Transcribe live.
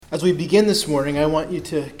As we begin this morning, I want you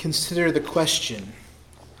to consider the question,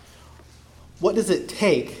 what does it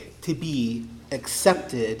take to be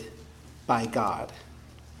accepted by God?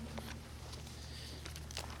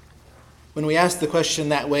 When we ask the question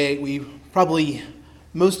that way,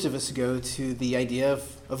 most of us go to the idea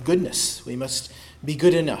of goodness. We must be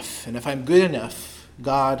good enough, and if I'm good enough,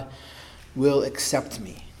 God will accept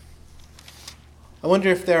me. I wonder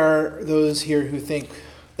if there are those here who think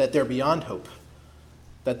that they're beyond hope,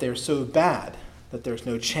 that they're so bad that there's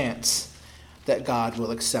no chance that God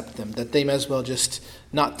will accept them, that they may as well just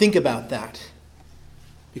not think about that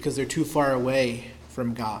because they're too far away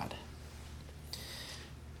from God.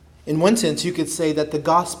 In one sense, you could say that the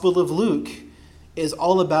Gospel of Luke is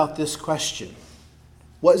all about this question.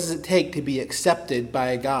 What does it take to be accepted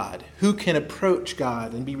by God? Who can approach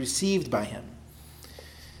God and be received by him?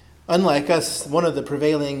 Unlike us, one of the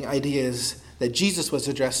prevailing ideas that Jesus was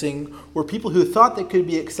addressing were people who thought they could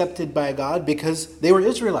be accepted by God because they were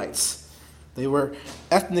Israelites. They were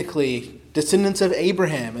ethnically descendants of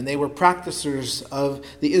Abraham, and they were practicers of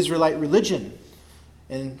the Israelite religion.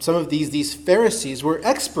 And some of these Pharisees were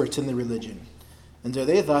experts in the religion. And so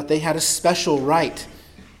they thought they had a special right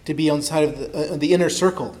to be on the side of the inner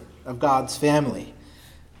circle of God's family.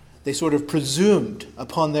 They sort of presumed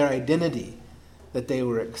upon their identity that they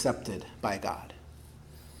were accepted by God.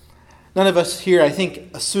 None of us here, I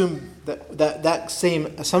think, assume that same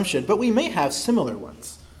assumption, but we may have similar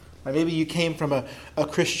ones. Or maybe you came from a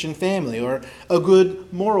Christian family, or a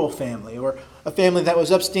good moral family, or a family that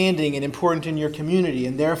was upstanding and important in your community,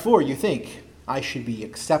 and therefore you think, I should be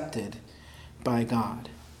accepted by God.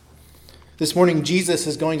 This morning, Jesus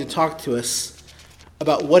is going to talk to us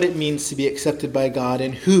about what it means to be accepted by God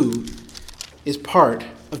and who is part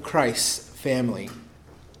of Christ's family.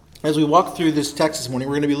 As we walk through this text this morning,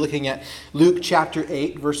 we're going to be looking at Luke chapter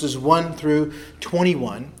 8, verses 1 through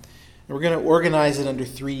 21. And we're going to organize it under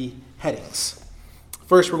three headings.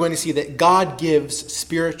 First, we're going to see that God gives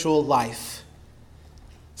spiritual life.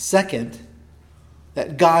 Second,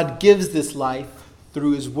 that God gives this life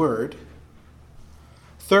through his word.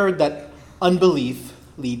 Third, that unbelief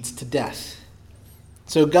leads to death.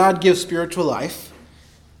 So God gives spiritual life.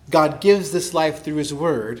 God gives this life through his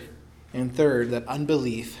word. And third, that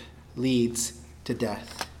unbelief leads to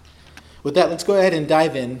death. With that, let's go ahead and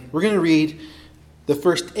dive in. We're going to read the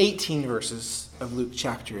first 18 verses of Luke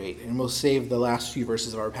chapter 8, and we'll save the last few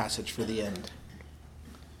verses of our passage for the end.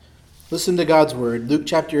 Listen to God's word. Luke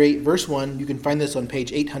chapter 8, verse 1. You can find this on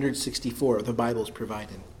page 864 of the Bibles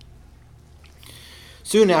provided.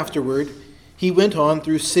 Soon afterward, he went on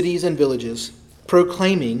through cities and villages,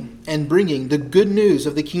 proclaiming and bringing the good news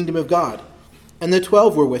of the kingdom of God. And the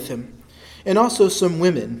 12 were with him, and also some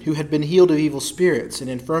women who had been healed of evil spirits and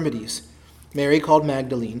infirmities, Mary called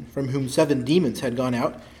Magdalene, from whom 7 demons had gone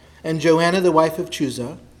out, and Joanna the wife of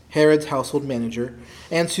Chuza, Herod's household manager,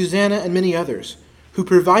 and Susanna and many others, who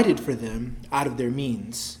provided for them out of their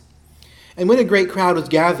means. And when a great crowd was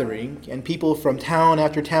gathering, and people from town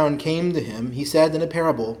after town came to him, he said in a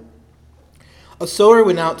parable, A sower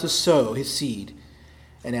went out to sow his seed,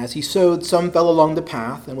 and as he sowed, some fell along the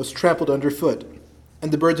path and was trampled underfoot,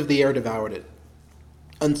 and the birds of the air devoured it.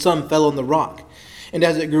 And some fell on the rock, and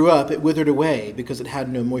as it grew up, it withered away, because it had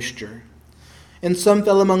no moisture. And some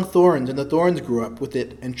fell among thorns, and the thorns grew up with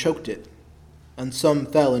it and choked it. And some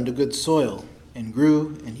fell into good soil, and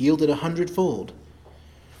grew and yielded 100-fold.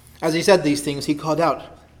 As he said these things, he called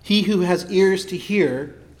out, He who has ears to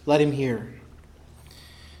hear, let him hear.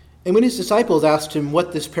 And when his disciples asked him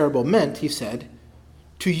what this parable meant, he said,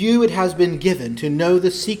 To you it has been given to know the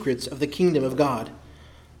secrets of the kingdom of God.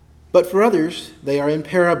 But for others, they are in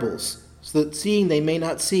parables, so that seeing they may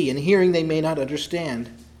not see, and hearing they may not understand.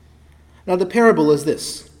 Now the parable is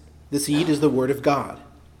this. The seed is the word of God.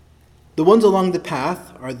 The ones along the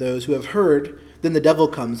path are those who have heard, then the devil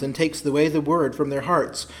comes and takes away the word from their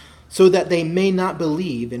hearts, so that they may not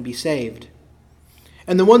believe and be saved.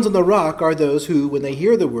 And the ones on the rock are those who, when they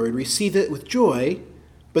hear the word, receive it with joy,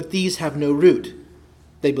 but these have no root.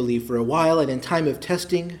 They believe for a while, and in time of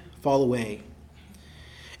testing, fall away.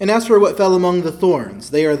 And as for what fell among the thorns,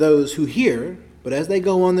 they are those who hear, but as they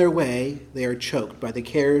go on their way, they are choked by the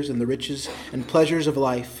cares and the riches and pleasures of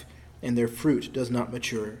life, and their fruit does not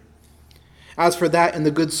mature. As for that in the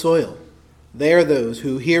good soil, they are those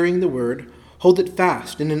who, hearing the word, hold it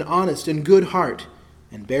fast in an honest and good heart,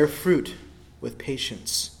 and bear fruit with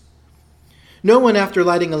patience. No one, after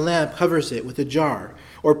lighting a lamp, covers it with a jar,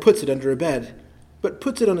 or puts it under a bed, but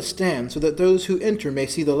puts it on a stand, so that those who enter may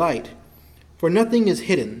see the light. For nothing is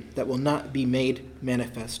hidden that will not be made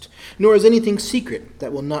manifest, nor is anything secret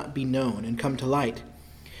that will not be known and come to light.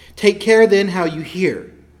 Take care then how you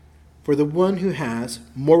hear, For the one who has,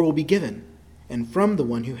 more will be given, and from the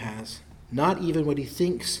one who has, not even what he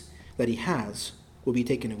thinks that he has will be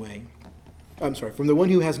taken away. From the one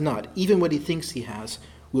who has not, even what he thinks he has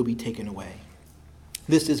will be taken away.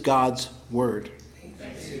 This is God's word.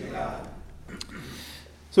 Thanks be to God.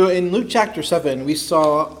 So in Luke chapter 7, we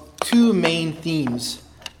saw two main themes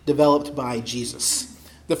developed by Jesus.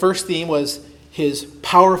 The first theme was his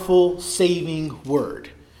powerful saving word.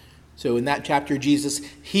 So in that chapter, Jesus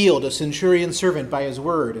healed a centurion servant by his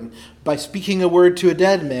word, and by speaking a word to a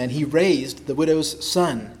dead man, he raised the widow's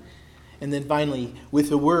son. And then finally, with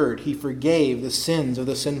the word, he forgave the sins of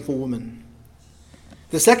the sinful woman.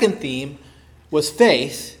 The second theme was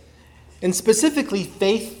faith, and specifically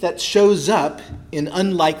faith that shows up in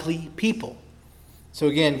unlikely people. So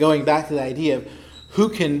again, going back to the idea of who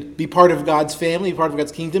can be part of God's family, part of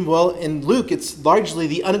God's kingdom, well, in Luke, it's largely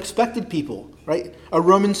the unexpected people, right? A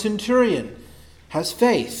Roman centurion has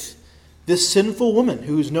faith. This sinful woman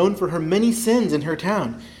who is known for her many sins in her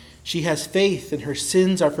town, she has faith and her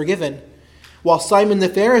sins are forgiven, while Simon the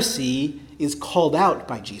Pharisee is called out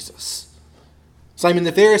by Jesus. Simon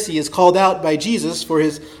the Pharisee is called out by Jesus for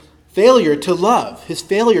his failure to love, his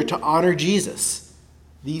failure to honor Jesus.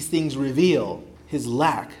 These things reveal his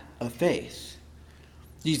lack of faith.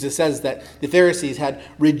 Jesus says that the Pharisees had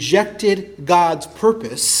rejected God's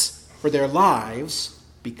purpose for their lives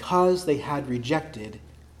because they had rejected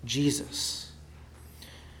Jesus.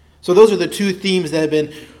 So those are the two themes that have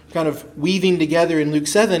been kind of weaving together in Luke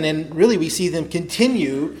 7, and really we see them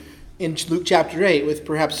continue in Luke chapter 8 with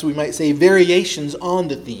perhaps we might say variations on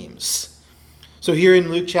the themes. So here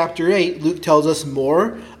in Luke chapter 8, Luke tells us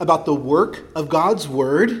more about the work of God's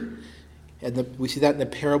word, and we see that in the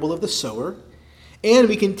parable of the sower. And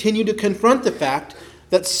we continue to confront the fact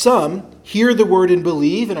that some hear the word and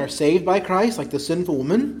believe and are saved by Christ, like the sinful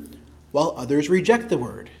woman, while others reject the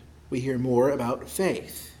word. We hear more about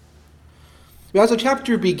faith. But as the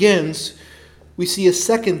chapter begins, we see a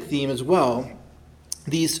second theme as well.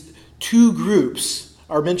 These two groups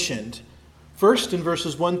are mentioned. First, in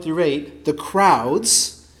verses 1 through 8, the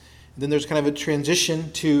crowds. Then there's kind of a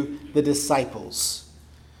transition to the disciples.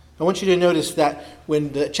 I want you to notice that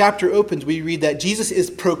when the chapter opens, we read that Jesus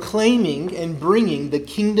is proclaiming and bringing the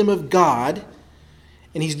kingdom of God.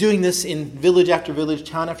 And he's doing this in village after village,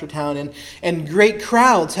 town after town. And great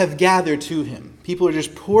crowds have gathered to him. People are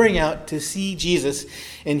just pouring out to see Jesus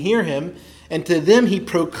and hear him. And to them, he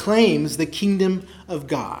proclaims the kingdom of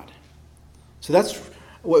God. So that's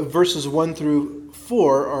what verses 1 through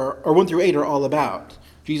 4 or 1 through 8 are all about.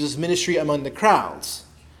 Jesus' ministry among the crowds.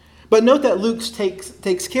 But note that Luke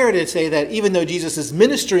takes care to say that even though Jesus is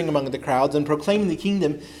ministering among the crowds and proclaiming the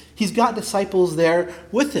kingdom, he's got disciples there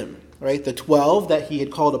with him, right? The 12 that he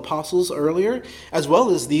had called apostles earlier, as well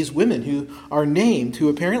as these women who are named, who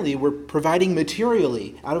apparently were providing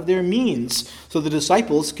materially out of their means so the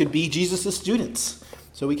disciples could be Jesus' students.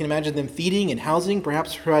 So we can imagine them feeding and housing,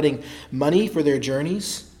 perhaps providing money for their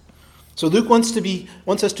journeys. So Luke wants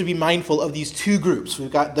us to be mindful of these two groups. We've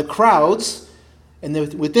got the crowds, and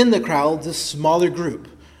within the crowd, this smaller group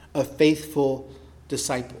of faithful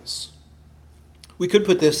disciples. We could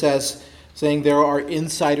put this as saying there are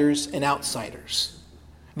insiders and outsiders.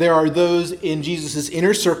 There are those in Jesus'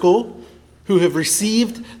 inner circle who have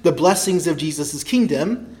received the blessings of Jesus'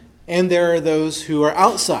 kingdom, and there are those who are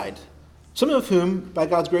outside, some of whom, by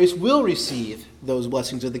God's grace, will receive those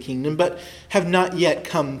blessings of the kingdom, but have not yet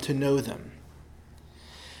come to know them.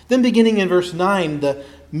 Then beginning in verse 9, the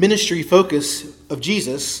ministry focus of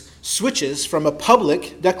Jesus switches from a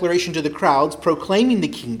public declaration to the crowds proclaiming the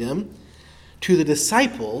kingdom to the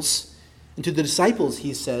disciples. And to the disciples,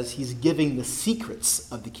 he says, he's giving the secrets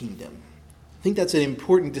of the kingdom. I think that's an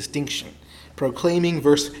important distinction. Proclaiming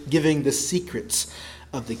versus giving the secrets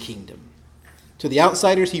of the kingdom. To the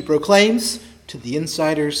outsiders, he proclaims. To the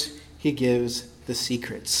insiders, he gives the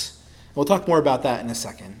secrets. We'll talk more about that in a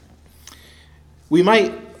second. We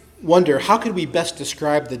might wonder, how could we best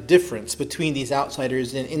describe the difference between these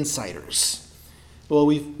outsiders and insiders? Well,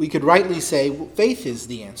 we could rightly say, well, faith is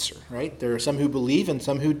the answer, right? There are some who believe and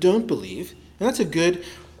some who don't believe. And that's a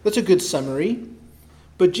good summary.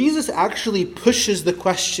 But Jesus actually pushes the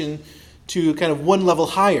question to kind of one level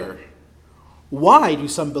higher. Why do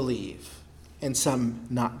some believe and some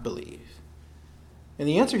not believe? And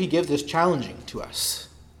the answer he gives is challenging to us.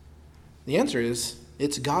 The answer is,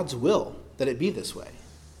 it's God's will that it be this way.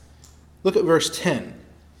 Look at verse 10.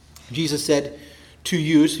 Jesus said, to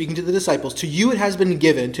you, speaking to the disciples, to you it has been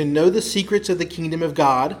given to know the secrets of the kingdom of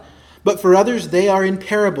God, but for others they are in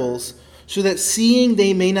parables, so that seeing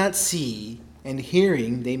they may not see, and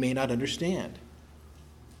hearing they may not understand.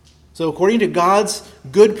 So according to God's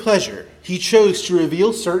good pleasure, he chose to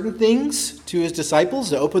reveal certain things to his disciples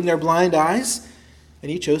to open their blind eyes,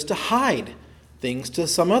 and he chose to hide things to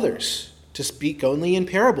some others, to speak only in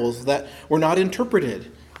parables that were not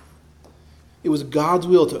interpreted. It was God's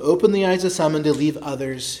will to open the eyes of some and to leave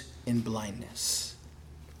others in blindness.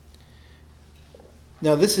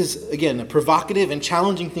 Now this is, again, a provocative and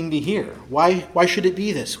challenging thing to hear. Why should it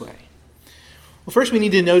be this way? Well, first we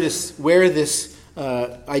need to notice where this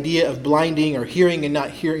idea of blinding or hearing and not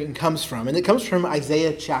hearing comes from. And it comes from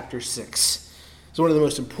Isaiah chapter 6. It's one of the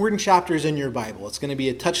most important chapters in your Bible. It's going to be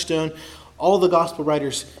a touchstone. All the gospel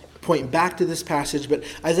writers point back to this passage, but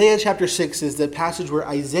Isaiah chapter 6 is the passage where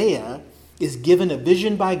Isaiah is given a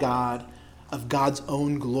vision by God of God's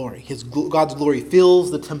own glory. God's glory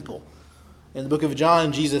fills the temple. In the book of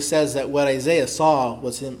John, Jesus says that what Isaiah saw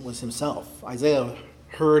was himself. Isaiah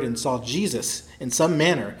heard and saw Jesus in some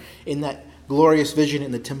manner in that glorious vision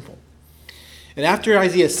in the temple. And after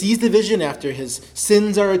Isaiah sees the vision, after his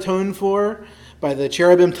sins are atoned for by the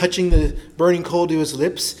cherubim touching the burning coal to his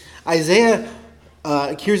lips, Isaiah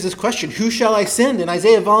hears this question, who shall I send? And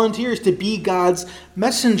Isaiah volunteers to be God's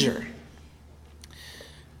messenger.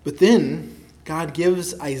 But then God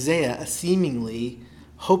gives Isaiah a seemingly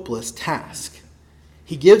hopeless task.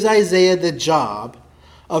 He gives Isaiah the job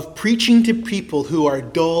of preaching to people who are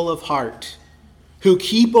dull of heart, who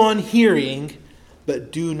keep on hearing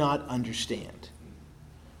but do not understand.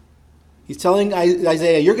 He's telling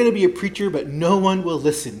Isaiah, you're going to be a preacher, but no one will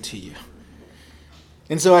listen to you.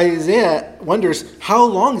 And so Isaiah wonders, how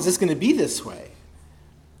long is this going to be this way?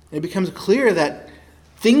 And it becomes clear that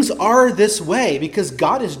things are this way because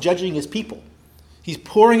God is judging his people. He's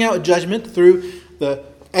pouring out judgment through the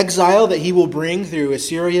exile that he will bring through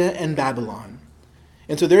Assyria and Babylon.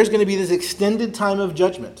 And so there's going to be this extended time of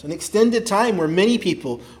judgment, an extended time where many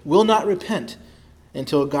people will not repent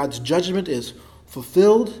until God's judgment is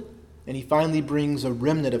fulfilled and he finally brings a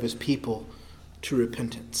remnant of his people to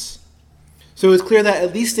repentance. So it's clear that,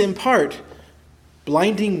 at least in part,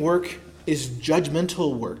 blinding work is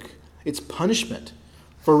judgmental work. It's punishment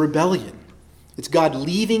for rebellion. It's God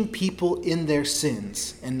leaving people in their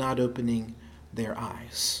sins and not opening their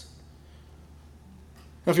eyes.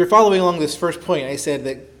 Now, if you're following along this first point, I said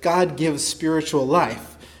that God gives spiritual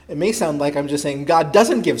life. It may sound like I'm just saying God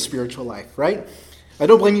doesn't give spiritual life, right? I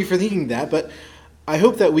don't blame you for thinking that, but I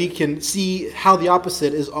hope that we can see how the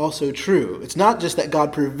opposite is also true. It's not just that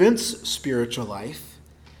God prevents spiritual life.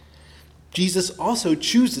 Jesus also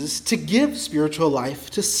chooses to give spiritual life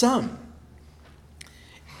to some.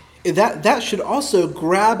 That should also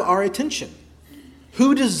grab our attention.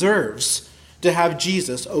 Who deserves to have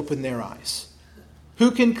Jesus open their eyes?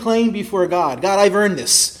 Who can claim before God, God, I've earned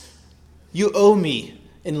this. You owe me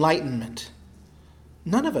enlightenment.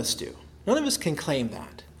 None of us do. None of us can claim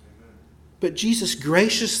that. But Jesus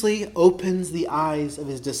graciously opens the eyes of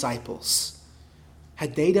his disciples.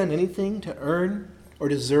 Had they done anything to earn or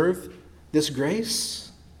deserve this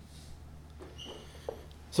grace?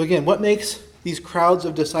 So again, what makes these crowds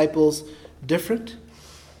of disciples different?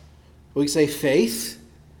 We say faith.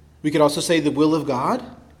 We could also say the will of God.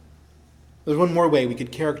 There's one more way we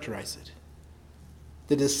could characterize it.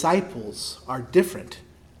 The disciples are different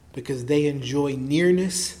because they enjoy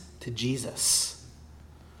nearness to Jesus.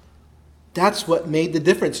 That's what made the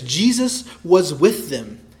difference. Jesus was with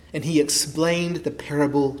them, and he explained the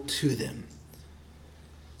parable to them.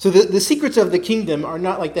 So the secrets of the kingdom are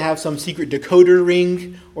not like they have some secret decoder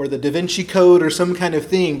ring or the Da Vinci Code or some kind of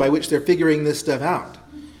thing by which they're figuring this stuff out.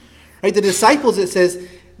 Right? The disciples, it says,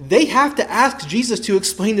 they have to ask Jesus to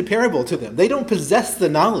explain the parable to them. They don't possess the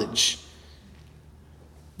knowledge.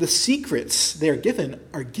 The secrets they are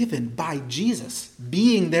given by Jesus,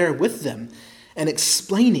 being there with them and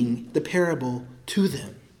explaining the parable to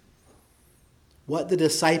them. What the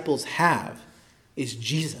disciples have is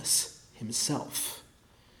Jesus himself.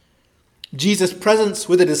 Jesus' presence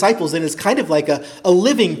with the disciples then is kind of like a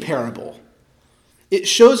living parable. It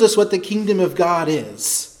shows us what the kingdom of God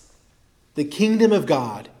is. The kingdom of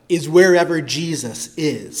God is wherever Jesus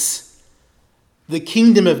is. The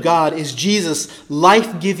kingdom of God is Jesus'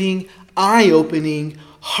 life-giving, eye-opening,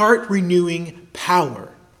 heart-renewing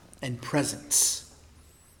power and presence.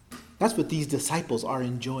 That's what these disciples are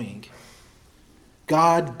enjoying.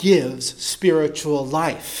 God gives spiritual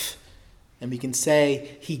life. And we can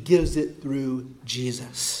say he gives it through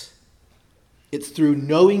Jesus. It's through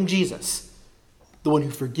knowing Jesus, the one who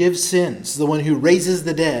forgives sins, the one who raises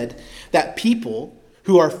the dead, that people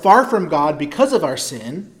who are far from God because of our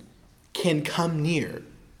sin can come near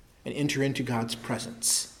and enter into God's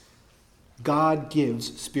presence. God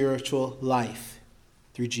gives spiritual life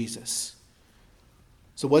through Jesus.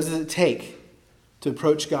 So what does it take to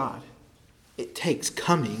approach God? It takes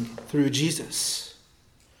coming through Jesus.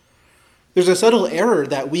 There's a subtle error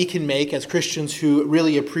that we can make as Christians who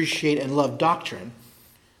really appreciate and love doctrine.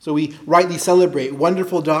 So we rightly celebrate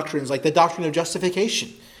wonderful doctrines like the doctrine of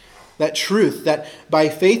justification, that truth that by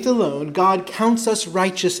faith alone God counts us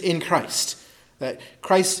righteous in Christ, that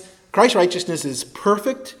Christ's righteousness is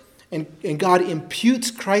perfect, and God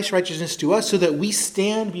imputes Christ's righteousness to us so that we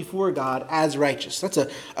stand before God as righteous. That's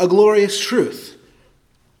a glorious truth.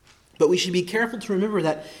 But we should be careful to remember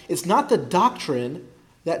that it's not the doctrine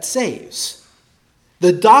that saves.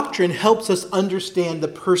 The doctrine helps us understand the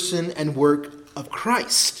person and work of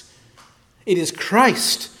Christ. It is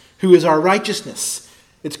Christ who is our righteousness.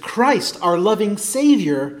 It's Christ, our loving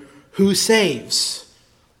Savior, who saves.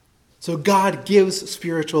 So God gives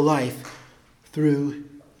spiritual life through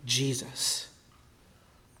Jesus.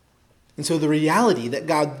 And so the reality that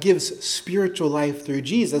God gives spiritual life through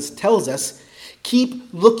Jesus tells us,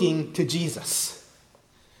 keep looking to Jesus.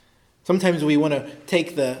 Sometimes we want to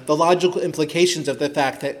take the logical implications of the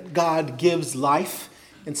fact that God gives life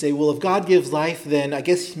and say, well, if God gives life, then I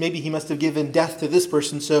guess maybe he must have given death to this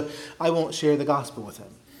person, so I won't share the gospel with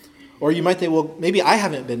him. Or you might say, well, maybe I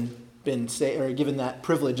haven't been given that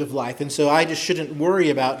privilege of life, and so I just shouldn't worry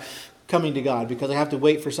about coming to God because I have to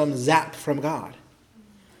wait for some zap from God.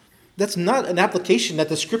 That's not an application that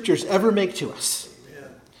the Scriptures ever make to us.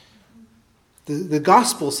 The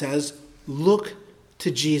gospel says, look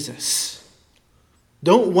to Jesus.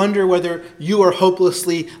 Don't wonder whether you are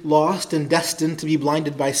hopelessly lost and destined to be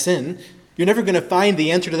blinded by sin. You're never going to find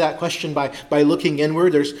the answer to that question by looking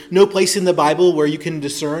inward. There's no place in the Bible where you can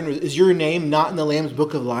discern, is your name not in the Lamb's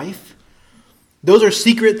book of life? Those are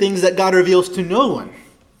secret things that God reveals to no one.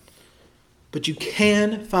 But you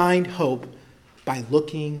can find hope by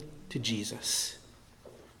looking to Jesus.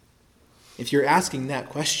 If you're asking that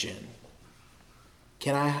question,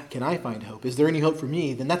 can I find hope? Is there any hope for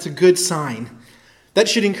me? Then that's a good sign. That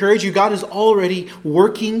should encourage you. God is already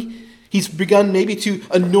working. He's begun maybe to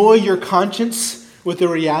annoy your conscience with the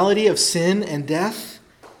reality of sin and death.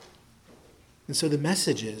 And so the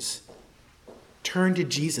message is, turn to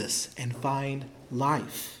Jesus and find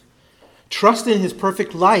life. Trust in his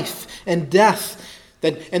perfect life and death,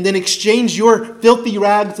 and then exchange your filthy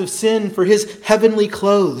rags of sin for his heavenly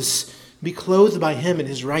clothes. Be clothed by him in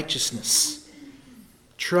his righteousness.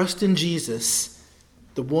 Trust in Jesus,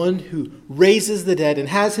 the one who raises the dead and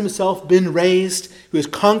has himself been raised, who has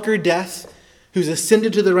conquered death, who's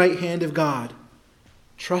ascended to the right hand of God.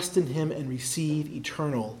 Trust in him and receive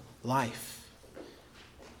eternal life.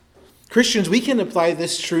 Christians, we can apply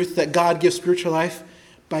this truth that God gives spiritual life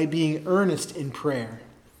by being earnest in prayer.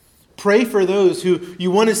 Pray for those who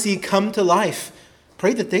you want to see come to life.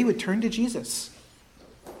 Pray that they would turn to Jesus.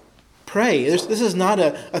 Pray. This is not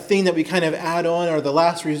a thing that we kind of add on or the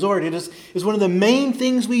last resort. It is one of the main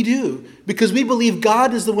things we do. Because we believe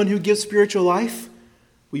God is the one who gives spiritual life,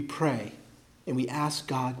 we pray and we ask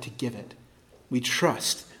God to give it. We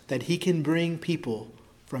trust that he can bring people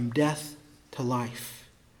from death to life.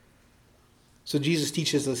 So Jesus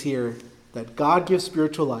teaches us here that God gives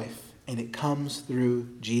spiritual life and it comes through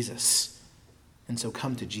Jesus. And so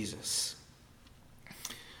come to Jesus.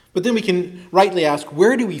 But then we can rightly ask,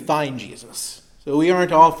 where do we find Jesus? So we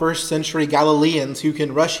aren't all first century Galileans who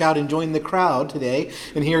can rush out and join the crowd today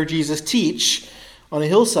and hear Jesus teach on a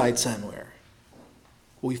hillside somewhere.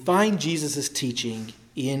 We find Jesus' teaching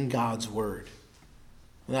in God's Word.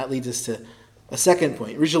 And that leads us to a second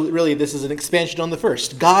point. Really, this is an expansion on the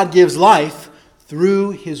first. God gives life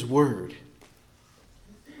through his Word.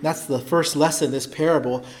 That's the first lesson this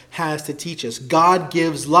parable has to teach us. God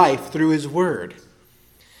gives life through his Word.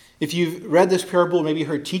 If you've read this parable, maybe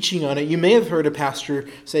heard teaching on it, you may have heard a pastor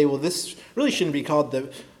say, well, this really shouldn't be called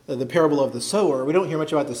the parable of the sower. We don't hear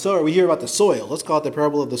much about the sower. We hear about the soil. Let's call it the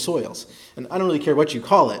parable of the soils. And I don't really care what you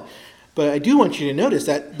call it. But I do want you to notice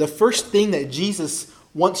that the first thing that Jesus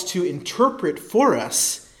wants to interpret for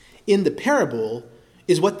us in the parable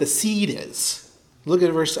is what the seed is. Look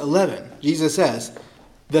at verse 11. Jesus says,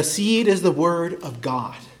 the seed is the word of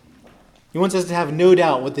God. He wants us to have no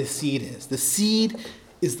doubt what the seed is. The seed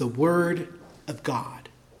is the word of God.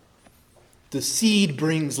 The seed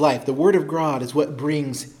brings life. The word of God is what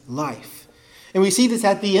brings life. And we see this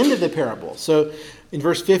at the end of the parable. So in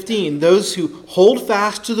verse 15, those who hold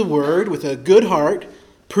fast to the word with a good heart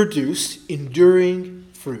produce enduring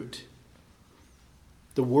fruit.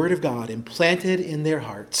 The word of God implanted in their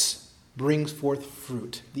hearts brings forth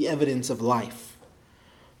fruit, the evidence of life.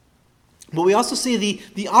 But we also see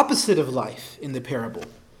the opposite of life in the parable.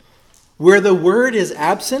 Where the word is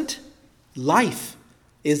absent, life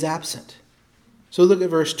is absent. So look at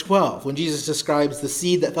verse 12. When Jesus describes the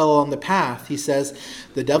seed that fell on the path, he says,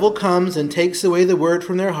 "The devil comes and takes away the word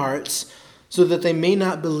from their hearts so that they may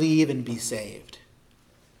not believe and be saved."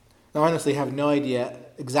 Now, I honestly have no idea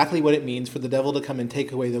exactly what it means for the devil to come and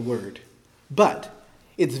take away the word. But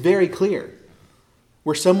it's very clear.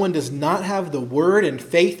 Where someone does not have the word and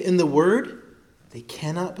faith in the word, they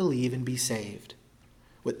cannot believe and be saved.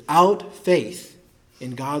 Without faith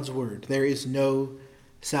in God's word, there is no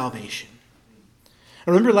salvation. I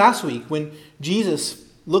remember last week when Jesus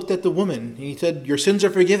looked at the woman and he said, "Your sins are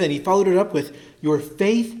forgiven." He followed it up with, "Your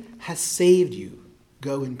faith has saved you.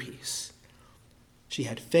 Go in peace." She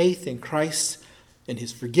had faith in Christ and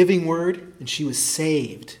his forgiving word, and she was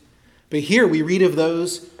saved. But here we read of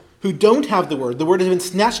those who don't have the word. The word has been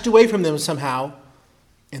snatched away from them somehow,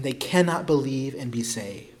 and they cannot believe and be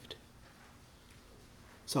saved.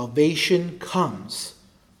 Salvation comes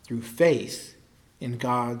through faith in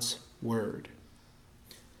God's word.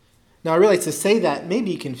 Now, I realize to say that may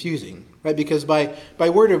be confusing, right? Because by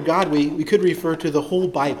word of God, we could refer to the whole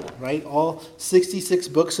Bible, right? All 66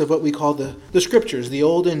 books of what we call the Scriptures, the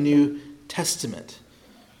Old and New Testament.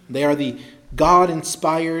 They are the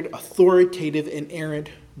God-inspired, authoritative, inerrant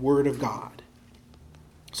Word of God.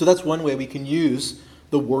 So that's one way we can use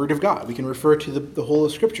the Word of God. We can refer to the whole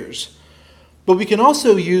of Scriptures. But we can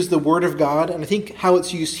also use the Word of God, and I think how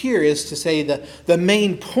it's used here is to say that the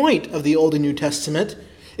main point of the Old and New Testament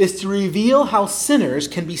is to reveal how sinners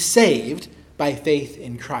can be saved by faith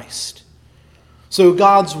in Christ. So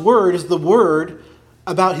God's Word is the Word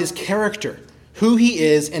about his character, who he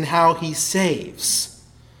is, and how he saves.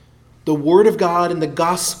 The Word of God in the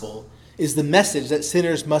gospel is the message that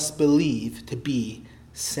sinners must believe to be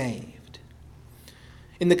saved.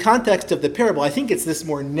 In the context of the parable, I think it's this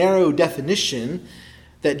more narrow definition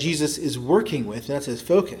that Jesus is working with, and that's his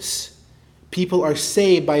focus. People are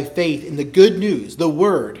saved by faith in the good news, the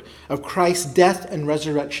word of Christ's death and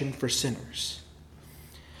resurrection for sinners.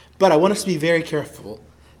 But I want us to be very careful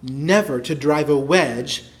never to drive a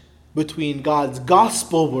wedge between God's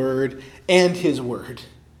gospel word and his word,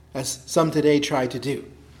 as some today try to do.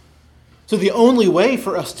 So the only way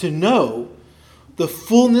for us to know the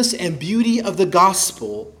fullness and beauty of the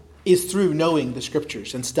gospel is through knowing the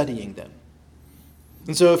Scriptures and studying them.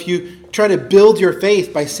 And so if you try to build your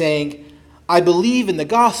faith by saying, "I believe in the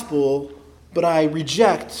gospel, but I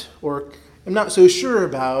reject or am not so sure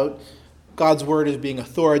about God's word as being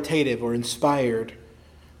authoritative or inspired,"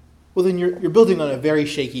 well, then you're building on a very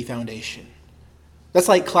shaky foundation. That's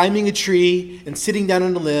like climbing a tree and sitting down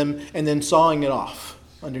on a limb and then sawing it off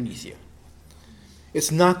underneath you.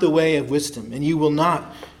 It's not the way of wisdom, and you will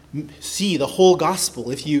not see the whole gospel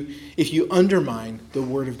if you undermine the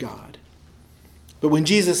word of God. But when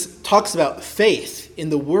Jesus talks about faith in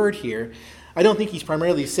the word here, I don't think he's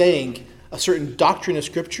primarily saying a certain doctrine of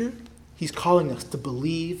Scripture. He's calling us to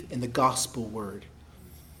believe in the gospel word.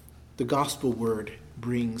 The gospel word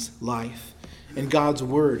brings life, and God's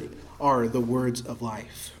word are the words of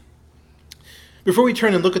life. Before we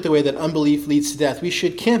turn and look at the way that unbelief leads to death, we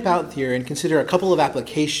should camp out here and consider a couple of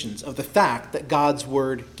applications of the fact that God's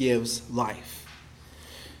word gives life.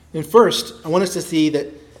 And first, I want us to see that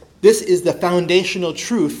this is the foundational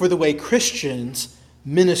truth for the way Christians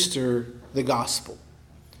minister the gospel.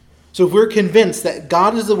 So if we're convinced that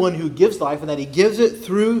God is the one who gives life and that he gives it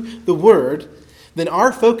through the word, then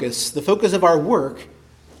our focus, the focus of our work,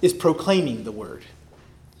 is proclaiming the word.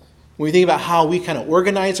 When we think about how we kind of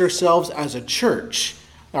organize ourselves as a church,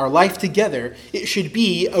 our life together, it should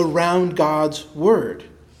be around God's word.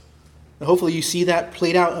 And hopefully you see that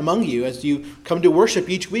played out among you as you come to worship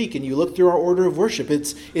each week and you look through our order of worship.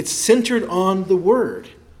 It's centered on the word.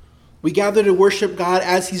 We gather to worship God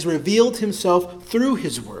as he's revealed himself through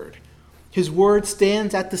his word. His word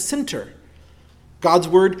stands at the center. God's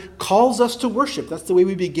word calls us to worship. That's the way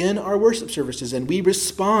we begin our worship services, and we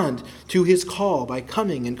respond to his call by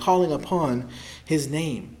coming and calling upon his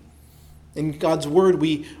name. In God's word,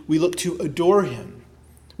 we look to adore him.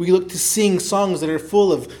 We look to sing songs that are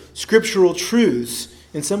full of scriptural truths,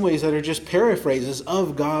 in some ways that are just paraphrases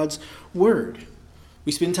of God's word.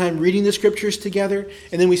 We spend time reading the Scriptures together,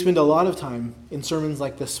 and then we spend a lot of time in sermons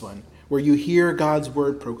like this one, where you hear God's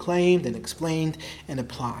word proclaimed and explained and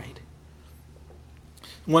applied.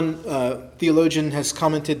 One theologian has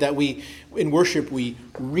commented that in worship, we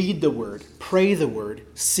read the word, pray the word,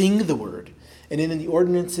 sing the word, and then in the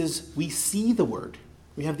ordinances, we see the word.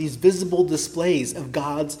 We have these visible displays of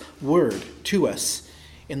God's word to us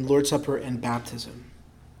in Lord's Supper and baptism.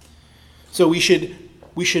 So we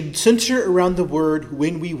should center around the word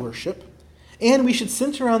when we worship, and we should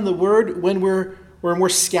center around the word when we're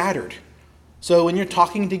scattered, So when you're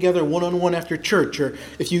talking together one-on-one after church, or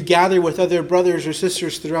if you gather with other brothers or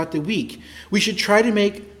sisters throughout the week, we should try to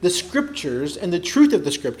make the Scriptures and the truth of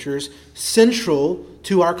the Scriptures central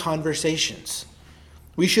to our conversations.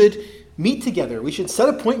 We should meet together. We should set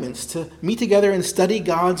appointments to meet together and study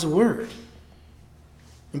God's Word.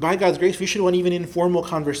 And by God's grace, we should want even informal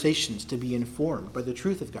conversations to be informed by the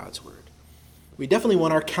truth of God's Word. We definitely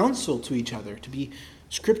want our counsel to each other to be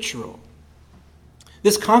scriptural.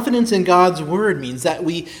 This confidence in God's Word means that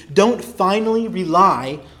we don't finally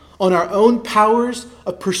rely on our own powers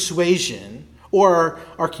of persuasion or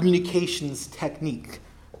our communications technique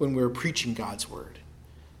when we're preaching God's Word.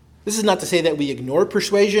 This is not to say that we ignore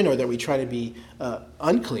persuasion or that we try to be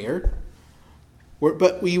unclear,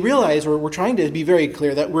 but we realize, or we're trying to be very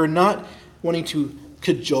clear, that we're not wanting to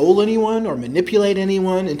cajole anyone or manipulate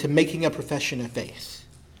anyone into making a profession of faith.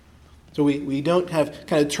 So we don't have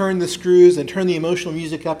kind of turn the screws and turn the emotional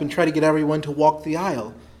music up and try to get everyone to walk the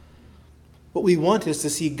aisle. What we want is to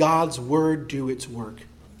see God's Word do its work.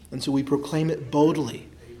 And so we proclaim it boldly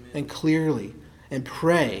and clearly and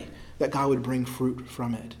pray that God would bring fruit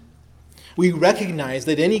from it. We recognize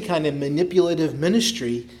that any kind of manipulative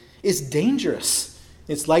ministry is dangerous.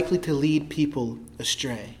 It's likely to lead people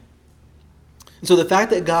astray. And so the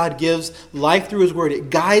fact that God gives life through His Word, it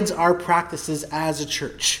guides our practices as a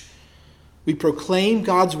church. We proclaim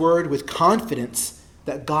God's Word with confidence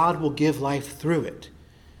that God will give life through it.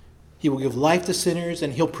 He will give life to sinners,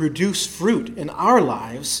 and He'll produce fruit in our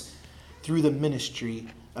lives through the ministry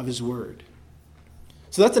of His Word.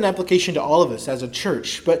 So that's an application to all of us as a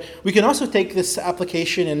church. But we can also take this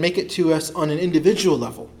application and make it to us on an individual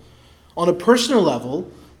level. On a personal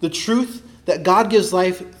level, the truth that God gives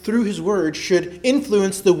life through His Word should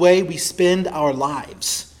influence the way we spend our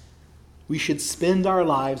lives. We should spend our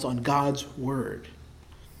lives on God's Word.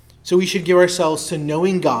 So we should give ourselves to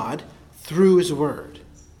knowing God through His Word.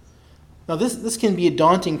 Now this can be a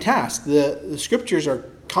daunting task. The Scriptures are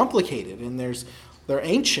complicated and they're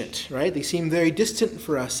ancient, right? They seem very distant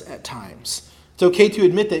for us at times. It's okay to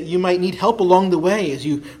admit that you might need help along the way as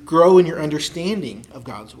you grow in your understanding of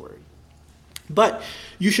God's Word. But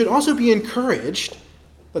you should also be encouraged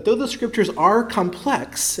that though the Scriptures are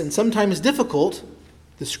complex and sometimes difficult,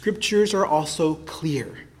 the Scriptures are also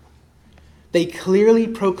clear. They clearly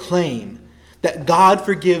proclaim that God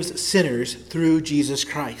forgives sinners through Jesus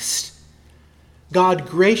Christ. God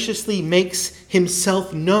graciously makes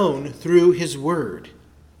Himself known through His Word.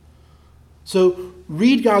 So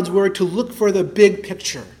read God's Word to look for the big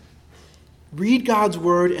picture. Read God's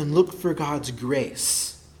Word and look for God's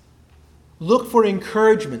grace. Look for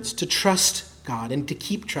encouragements to trust God and to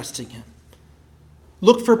keep trusting Him.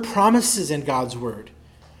 Look for promises in God's Word,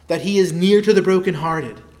 that He is near to the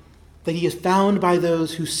brokenhearted, that He is found by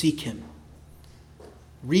those who seek Him.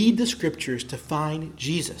 Read the Scriptures to find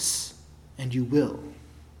Jesus, and you will.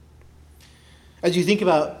 As you think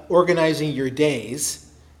about organizing your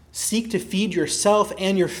days, seek to feed yourself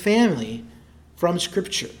and your family from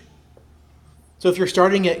Scripture. So if you're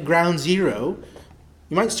starting at ground zero,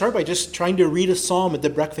 you might start by just trying to read a psalm at the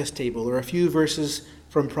breakfast table or a few verses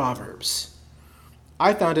from Proverbs.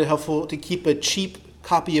 I found it helpful to keep a cheap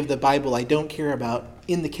copy of the Bible I don't care about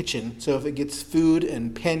in the kitchen, so if it gets food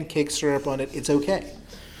and pancake syrup on it, it's okay.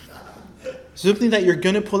 Something that you're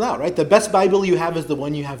going to pull out, right? The best Bible you have is the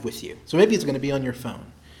one you have with you. So maybe it's going to be on your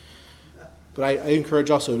phone. But I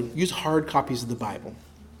encourage also, use hard copies of the Bible.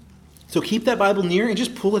 So keep that Bible near and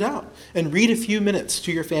just pull it out and read a few minutes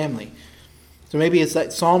to your family. So maybe it's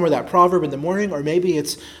that psalm or that proverb in the morning, or maybe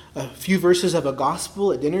it's a few verses of a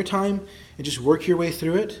gospel at dinner time, and just work your way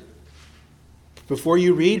through it. Before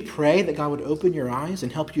you read, pray that God would open your eyes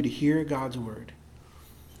and help you to hear God's Word.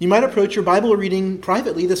 You might approach your Bible reading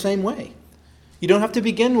privately the same way. You don't have to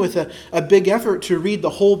begin with a big effort to read the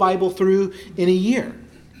whole Bible through in a year.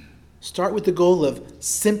 Start with the goal of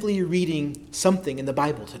simply reading something in the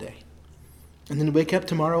Bible today. And then wake up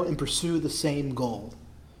tomorrow and pursue the same goal.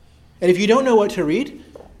 And if you don't know what to read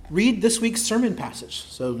this week's sermon passage.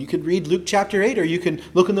 So you could read Luke chapter 8, or you can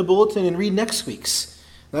look in the bulletin and read next week's.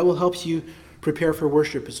 That will help you prepare for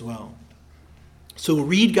worship as well. So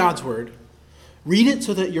read God's Word. Read it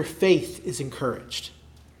so that your faith is encouraged.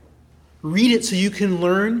 Read it so you can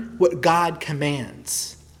learn what God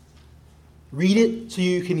commands. Read it so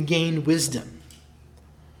you can gain wisdom.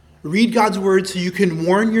 Read God's Word so you can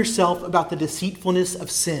warn yourself about the deceitfulness of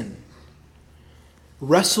sin.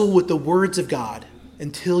 Wrestle with the words of God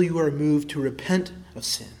until you are moved to repent of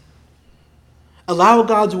sin. Allow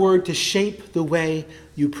God's Word to shape the way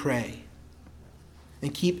you pray.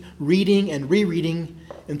 And keep reading and rereading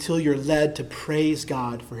until you're led to praise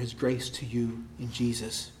God for His grace to you in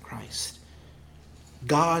Jesus Christ.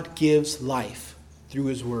 God gives life through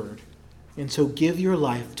his word. And so give your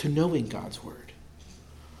life to knowing God's word.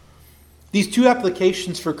 These two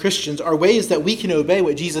applications for Christians are ways that we can obey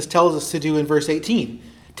what Jesus tells us to do in verse 18.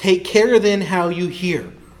 Take care then how you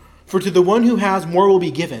hear. For to the one who has, more will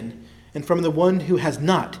be given, and from the one who has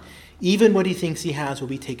not, even what he thinks he has will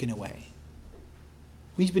be taken away.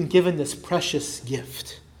 We've been given this precious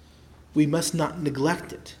gift. We must not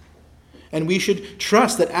neglect it. And we should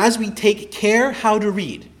trust that as we take care how to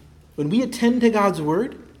read, when we attend to God's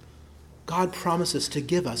word, God promises to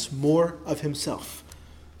give us more of himself.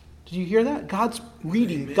 Did you hear that? God's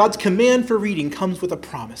reading, Amen. God's command for reading comes with a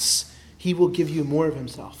promise. He will give you more of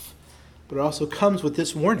himself. But it also comes with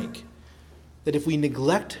this warning that if we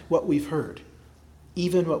neglect what we've heard,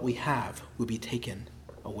 even what we have will be taken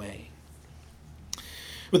away.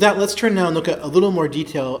 With that, let's turn now and look at a little more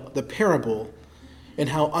detail the parable and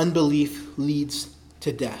how unbelief leads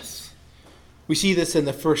to death. We see this in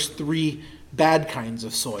the first three bad kinds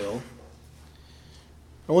of soil.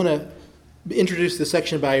 I want to introduce this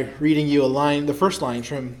section by reading you the first line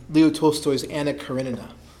from Leo Tolstoy's Anna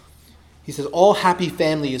Karenina. He says, "All happy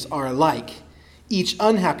families are alike. Each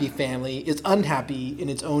unhappy family is unhappy in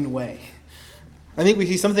its own way." I think we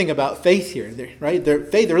see something about faith here, right?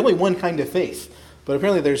 There's only one kind of faith, but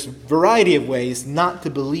apparently there's a variety of ways not to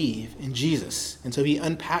believe in Jesus. And so he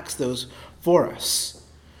unpacks those for us.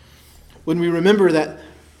 When we remember that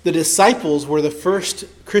the disciples were the first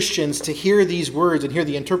Christians to hear these words and hear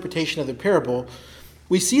the interpretation of the parable,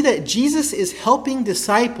 we see that Jesus is helping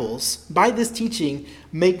disciples, by this teaching,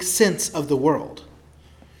 make sense of the world.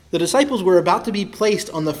 The disciples were about to be placed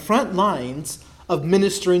on the front lines of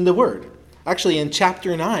ministering the word. Actually, in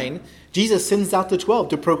chapter 9, Jesus sends out the 12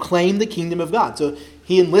 to proclaim the kingdom of God. So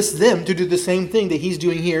he enlists them to do the same thing that he's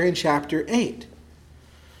doing here in chapter 8.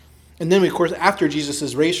 And then, of course, after Jesus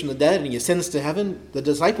is raised from the dead and he ascends to heaven, the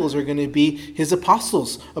disciples are going to be his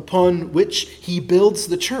apostles upon which he builds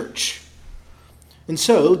the church. And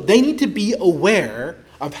so they need to be aware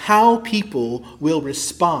of how people will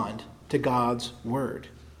respond to God's word.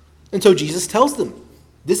 And so Jesus tells them,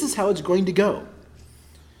 this is how it's going to go.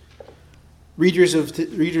 Readers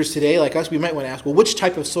today, like us, we might want to ask, well, which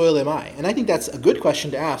type of soil am I? And I think that's a good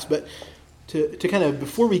question to ask, but to kind of,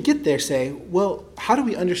 before we get there, say, well, how do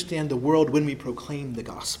we understand the world when we proclaim the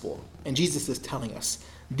gospel? And Jesus is telling us,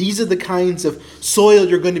 these are the kinds of soil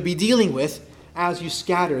you're going to be dealing with as you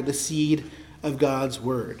scatter the seed of God's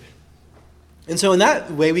word. And so in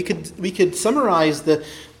that way, we could summarize the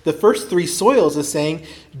first three soils as saying,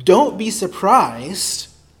 don't be surprised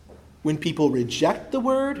when people reject the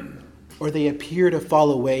word or they appear to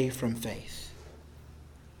fall away from faith.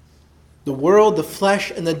 The world, the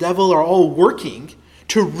flesh, and the devil are all working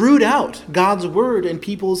to root out God's word in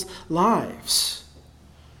people's lives.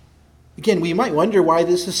 Again, we might wonder why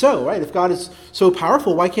this is so, right? If God is so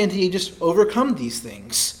powerful, why can't he just overcome these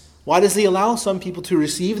things? Why does he allow some people to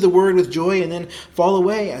receive the word with joy and then fall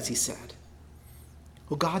away, as he said?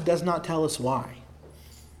 Well, God does not tell us why,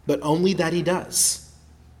 but only that he does.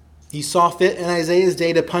 He saw fit in Isaiah's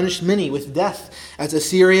day to punish many with death as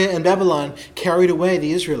Assyria and Babylon carried away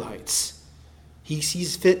the Israelites. He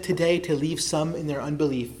sees fit today to leave some in their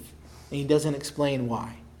unbelief, and he doesn't explain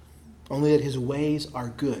why. Only that his ways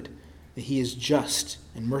are good, that he is just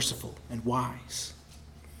and merciful and wise.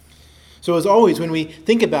 So as always, when we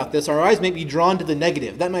think about this, our eyes may be drawn to the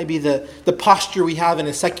negative. That might be the posture we have in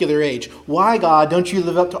a secular age. Why, God, don't you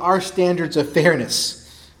live up to our standards of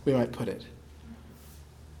fairness? We might put it.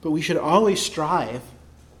 But we should always strive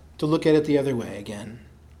to look at it the other way again.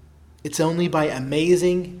 It's only by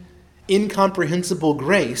amazing, incomprehensible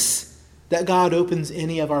grace that God opens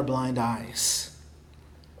any of our blind eyes.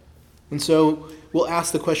 And so we'll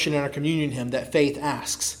ask the question in our communion hymn that Faith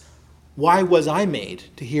asks, why was I made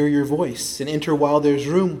to hear your voice and enter while there's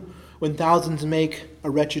room when thousands make a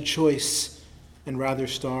wretched choice and rather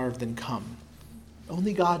starve than come?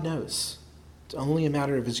 Only God knows. It's only a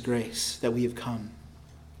matter of his grace that we have come.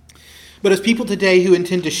 But as people today who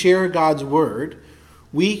intend to share God's word,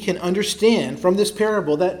 we can understand from this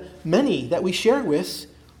parable that many that we share with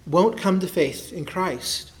won't come to faith in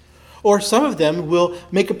Christ. Or some of them will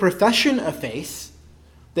make a profession of faith.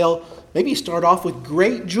 They'll maybe start off with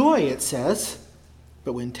great joy, it says,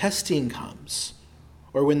 but when testing comes,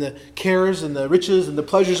 or when the cares and the riches and the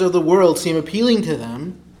pleasures of the world seem appealing to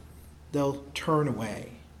them, they'll turn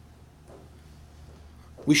away.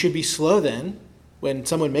 We should be slow then, when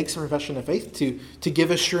someone makes a profession of faith, to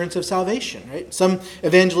give assurance of salvation, right? Some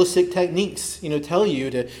evangelistic techniques, tell you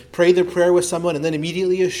to pray the prayer with someone and then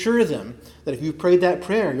immediately assure them that if you've prayed that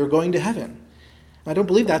prayer, you're going to heaven. I don't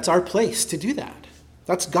believe that's our place to do that.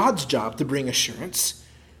 That's God's job to bring assurance.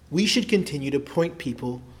 We should continue to point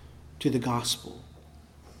people to the gospel.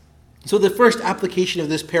 So the first application of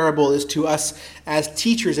this parable is to us as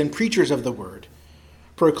teachers and preachers of the word.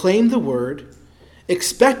 Proclaim the word,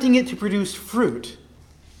 expecting it to produce fruit,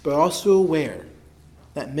 but also aware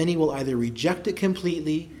that many will either reject it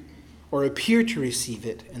completely or appear to receive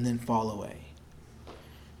it and then fall away.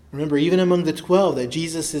 Remember, even among the 12 that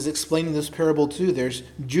Jesus is explaining this parable to, there's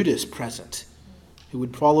Judas present, who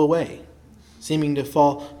would fall away, seeming to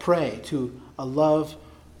fall prey to a love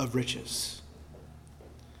of riches.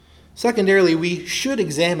 Secondarily, we should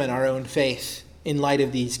examine our own faith in light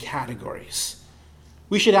of these categories.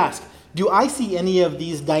 We should ask, do I see any of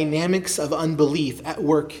these dynamics of unbelief at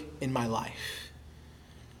work in my life?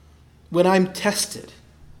 When I'm tested,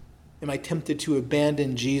 am I tempted to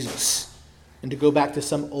abandon Jesus and to go back to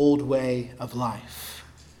some old way of life?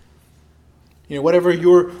 Whatever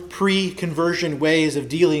your pre-conversion ways of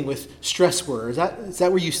dealing with stress were, is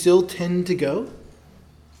that where you still tend to go?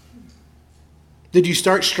 Did you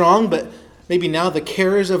start strong, but maybe now the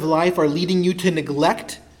cares of life are leading you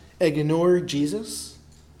to ignore Jesus?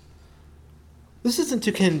 This isn't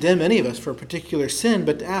to condemn any of us for a particular sin,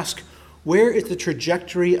 but to ask, where is the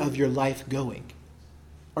trajectory of your life going?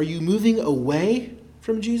 Are you moving away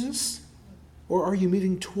from Jesus, or are you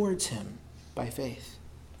moving towards him by faith?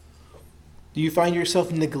 Do you find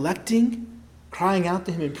yourself neglecting, crying out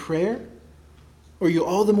to him in prayer? Or are you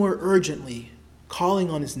all the more urgently calling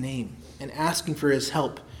on his name and asking for his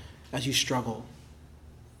help as you struggle?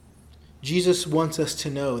 Jesus wants us to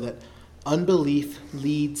know that unbelief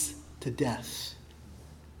leads to death.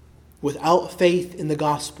 Without faith in the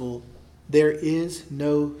gospel, there is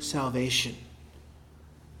no salvation.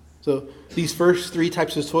 So these first three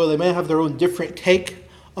types of soil, they may have their own different take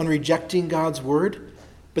on rejecting God's word,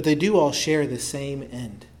 but they do all share the same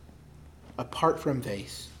end. Apart from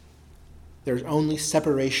faith, there's only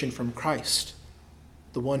separation from Christ,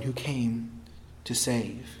 the one who came to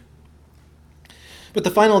save. But the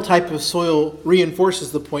final type of soil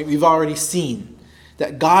reinforces the point we've already seen,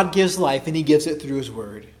 that God gives life and he gives it through his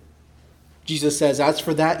word. Jesus says, as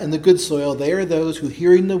for that in the good soil, they are those who,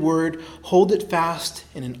 hearing the word, hold it fast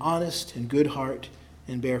in an honest and good heart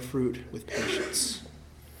and bear fruit with patience.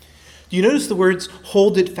 Do you notice the words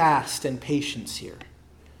hold it fast and patience here?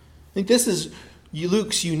 I think this is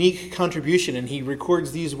Luke's unique contribution, and he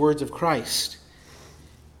records these words of Christ.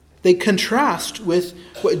 They contrast with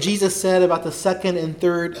what Jesus said about the second and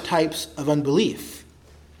third types of unbelief.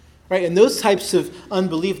 Right? In those types of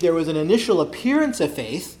unbelief, there was an initial appearance of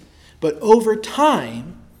faith, but over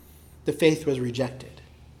time, the faith was rejected.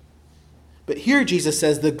 But here Jesus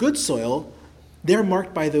says the good soil, they're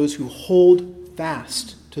marked by those who hold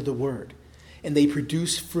fast to the word, and they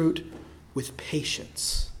produce fruit with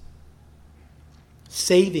patience.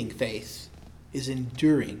 Saving faith is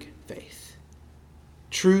enduring faith.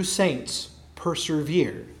 True saints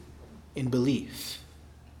persevere in belief.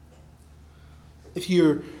 If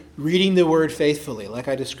you're reading the word faithfully, like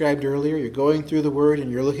I described earlier, you're going through the word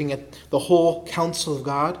and you're looking at the whole counsel of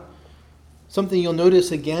God, something you'll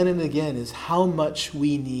notice again and again is how much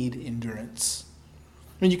we need endurance.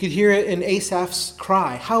 And you could hear it in Asaph's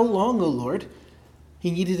cry, how long, O Lord?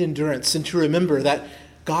 He needed endurance and to remember that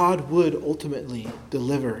God would ultimately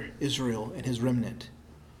deliver Israel and his remnant.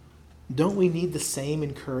 Don't we need the same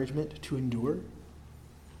encouragement to endure?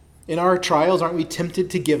 In our trials, aren't we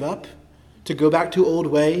tempted to give up, to go back to old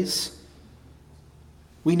ways?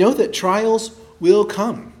 We know that trials will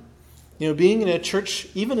come. Being in a church,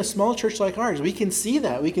 even a small church like ours, we can see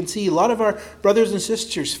that. We can see a lot of our brothers and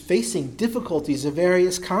sisters facing difficulties of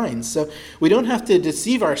various kinds. So we don't have to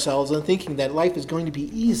deceive ourselves in thinking that life is going to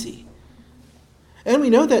be easy. And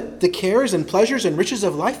we know that the cares and pleasures and riches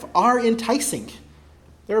of life are enticing.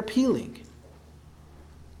 They're appealing.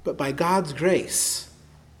 But by God's grace,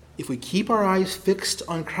 if we keep our eyes fixed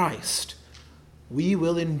on Christ, we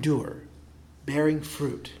will endure, bearing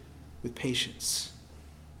fruit with patience.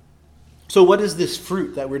 So what is this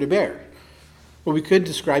fruit that we're to bear? Well, we could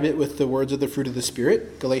describe it with the words of the fruit of the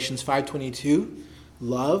Spirit, Galatians 5:22,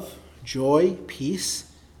 love, joy, peace,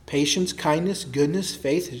 patience, kindness, goodness,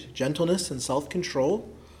 faith, gentleness, and self-control.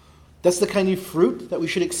 That's the kind of fruit that we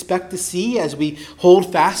should expect to see as we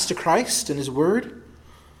hold fast to Christ and his word.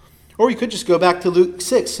 Or we could just go back to Luke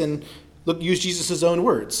 6 and use Jesus' own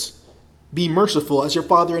words. Be merciful as your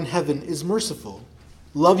Father in heaven is merciful.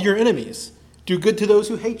 Love your enemies. Do good to those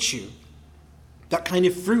who hate you. That kind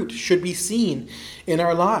of fruit should be seen in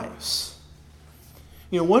our lives.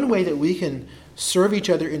 One way that we can serve each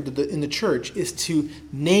other in the church is to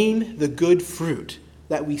name the good fruit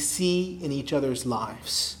that we see in each other's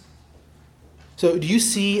lives. So do you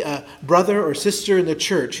see a brother or sister in the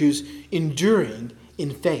church who's enduring in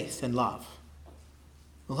faith and love?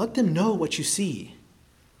 Well, let them know what you see.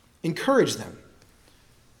 Encourage them.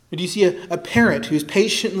 Or do you see a parent who's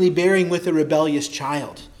patiently bearing with a rebellious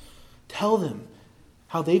child? Tell them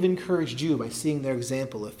how they've encouraged you by seeing their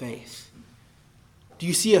example of faith. Do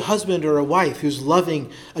you see a husband or a wife who's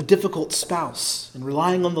loving a difficult spouse and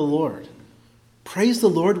relying on the Lord? Praise the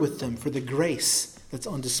Lord with them for the grace that's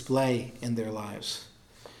on display in their lives.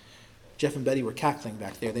 Jeff and Betty were cackling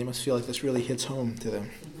back there. They must feel like this really hits home to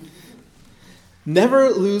them. Never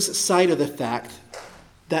lose sight of the fact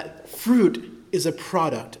that fruit is a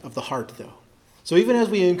product of the heart, though. So even as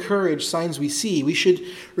we encourage signs we see, we should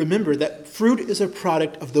remember that fruit is a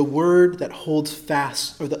product of the word that holds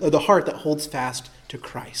fast, or the heart that holds fast to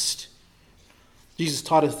Christ. Jesus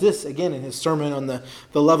taught us this again in his sermon on the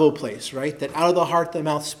level place, right? That out of the heart the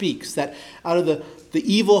mouth speaks, that out of the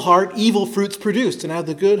evil heart, evil fruit's produced, and out of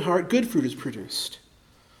the good heart, good fruit is produced.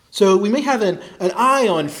 So we may have an eye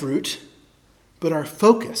on fruit, but our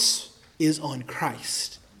focus is on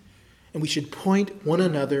Christ. And we should point one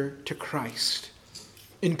another to Christ.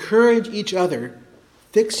 Encourage each other.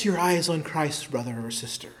 Fix your eyes on Christ, brother or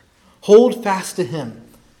sister. Hold fast to him.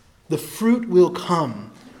 The fruit will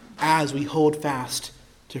come as we hold fast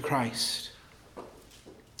to Christ.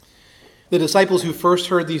 The disciples who first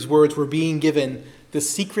heard these words were being given the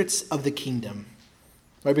secrets of the kingdom,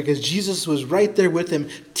 right? Because Jesus was right there with them,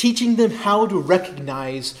 teaching them how to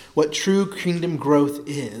recognize what true kingdom growth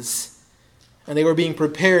is. And they were being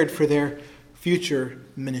prepared for their future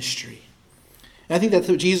ministry. And I think that's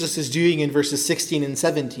what Jesus is doing in verses 16 and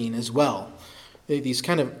 17 as well. These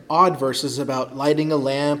kind of odd verses about lighting a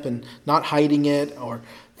lamp and not hiding it, or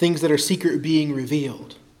things that are secret being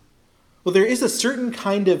revealed. Well, there is a certain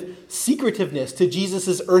kind of secretiveness to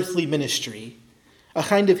Jesus' earthly ministry, a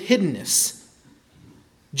kind of hiddenness.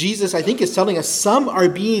 Jesus, I think, is telling us some are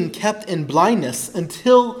being kept in blindness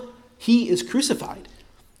until he is crucified.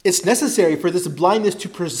 It's necessary for this blindness to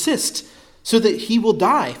persist so that he will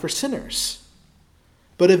die for sinners.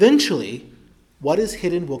 But eventually, what is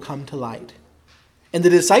hidden will come to light. And the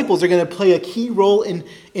disciples are going to play a key role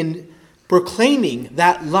in proclaiming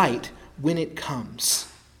that light when it comes.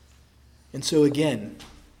 And so again,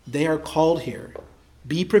 they are called here.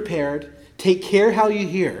 Be prepared. Take care how you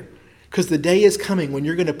hear, because the day is coming when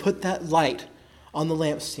you're going to put that light on the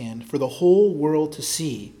lampstand for the whole world to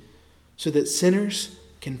see, so that sinners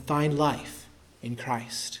can find life in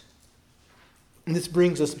Christ. And this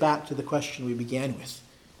brings us back to the question we began with.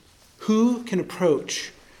 Who can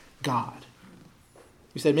approach God?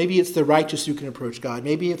 We said maybe it's the righteous who can approach God.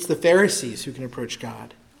 Maybe it's the Pharisees who can approach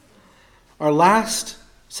God. Our last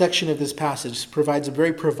section of this passage provides a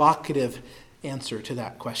very provocative answer to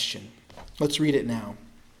that question. Let's read it now.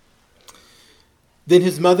 Then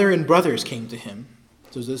his mother and brothers came to him.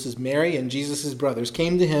 So this is Mary and Jesus' brothers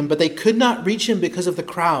came to him, but they could not reach him because of the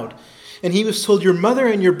crowd. And he was told, "Your mother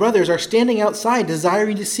and your brothers are standing outside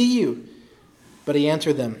desiring to see you." But he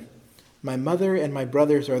answered them, "My mother and my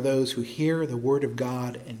brothers are those who hear the word of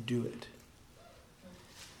God and do it."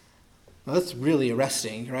 Now that's really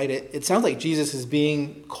arresting, right? It sounds like Jesus is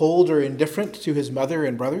being cold or indifferent to his mother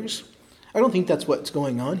and brothers. I don't think that's what's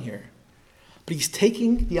going on here. But he's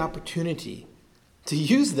taking the opportunity to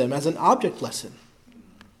use them as an object lesson.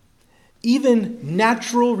 Even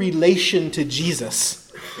natural relation to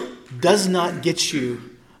Jesus does not get you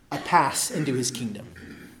a pass into his kingdom.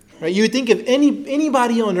 Right? You would think of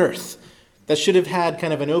anybody on earth that should have had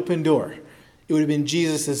kind of an open door, it would have been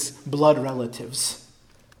Jesus' blood relatives.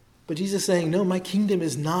 But Jesus is saying, no, my kingdom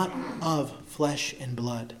is not of flesh and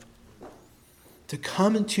blood. To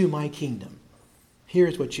come into my kingdom,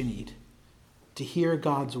 here's what you need. To hear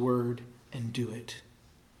God's word and do it.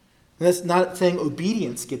 And that's not saying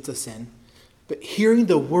obedience gets us in, but hearing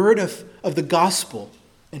the word of the gospel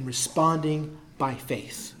and responding by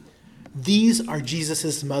faith. These are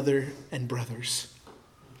Jesus' mother and brothers.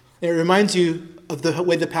 And it reminds you of the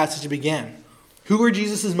way the passage began. Who were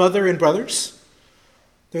Jesus' mother and brothers?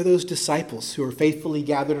 They're those disciples who are faithfully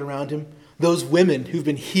gathered around him, those women who've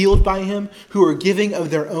been healed by him, who are giving of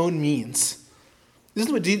their own means. This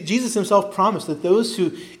is what Jesus himself promised, that those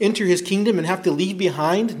who enter his kingdom and have to leave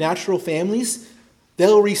behind natural families,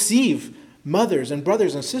 they'll receive mothers and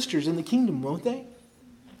brothers and sisters in the kingdom, won't they?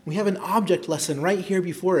 We have an object lesson right here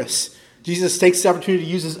before us. Jesus takes the opportunity to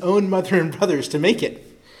use his own mother and brothers to make it.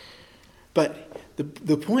 But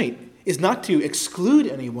the point is not to exclude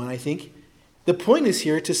anyone, I think. The point is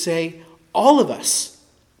here to say all of us,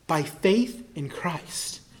 by faith in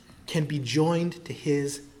Christ, can be joined to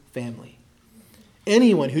his family.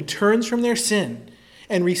 Anyone who turns from their sin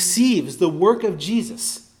and receives the work of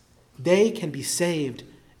Jesus, they can be saved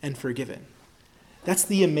and forgiven. That's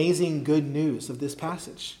the amazing good news of this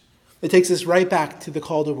passage. It takes us right back to the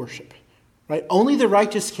call to worship. Right? Only the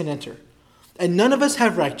righteous can enter. And none of us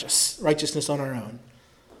have righteousness on our own.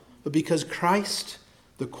 But because Christ,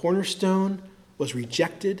 the cornerstone, was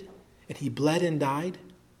rejected and he bled and died,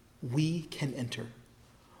 we can enter.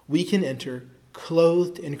 We can enter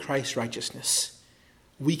clothed in Christ's righteousness.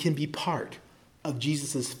 We can be part of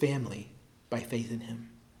Jesus' family by faith in him.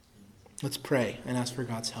 Let's pray and ask for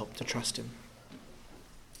God's help to trust him.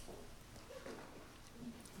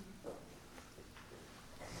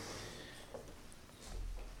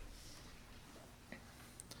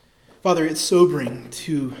 Father, it's sobering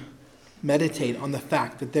to meditate on the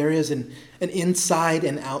fact that there is an inside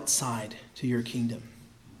and outside to your kingdom.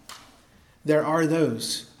 There are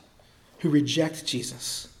those who reject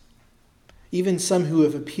Jesus, even some who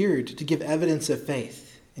have appeared to give evidence of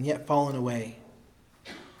faith and yet fallen away.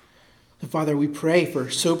 So, Father, we pray for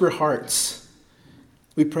sober hearts.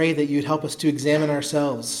 We pray that you'd help us to examine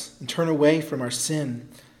ourselves and turn away from our sin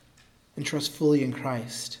and trust fully in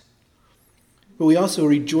Christ. But we also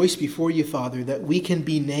rejoice before you, Father, that we can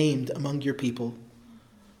be named among your people.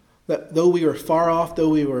 That though we were far off, though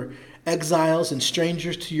we were exiles and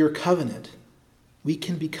strangers to your covenant, we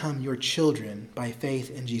can become your children by faith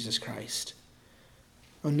in Jesus Christ.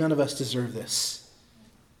 Oh, none of us deserve this.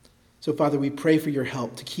 So, Father, we pray for your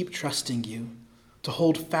help to keep trusting you, to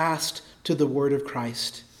hold fast to the word of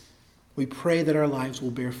Christ. We pray that our lives will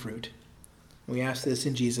bear fruit. We ask this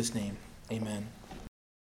in Jesus' name. Amen.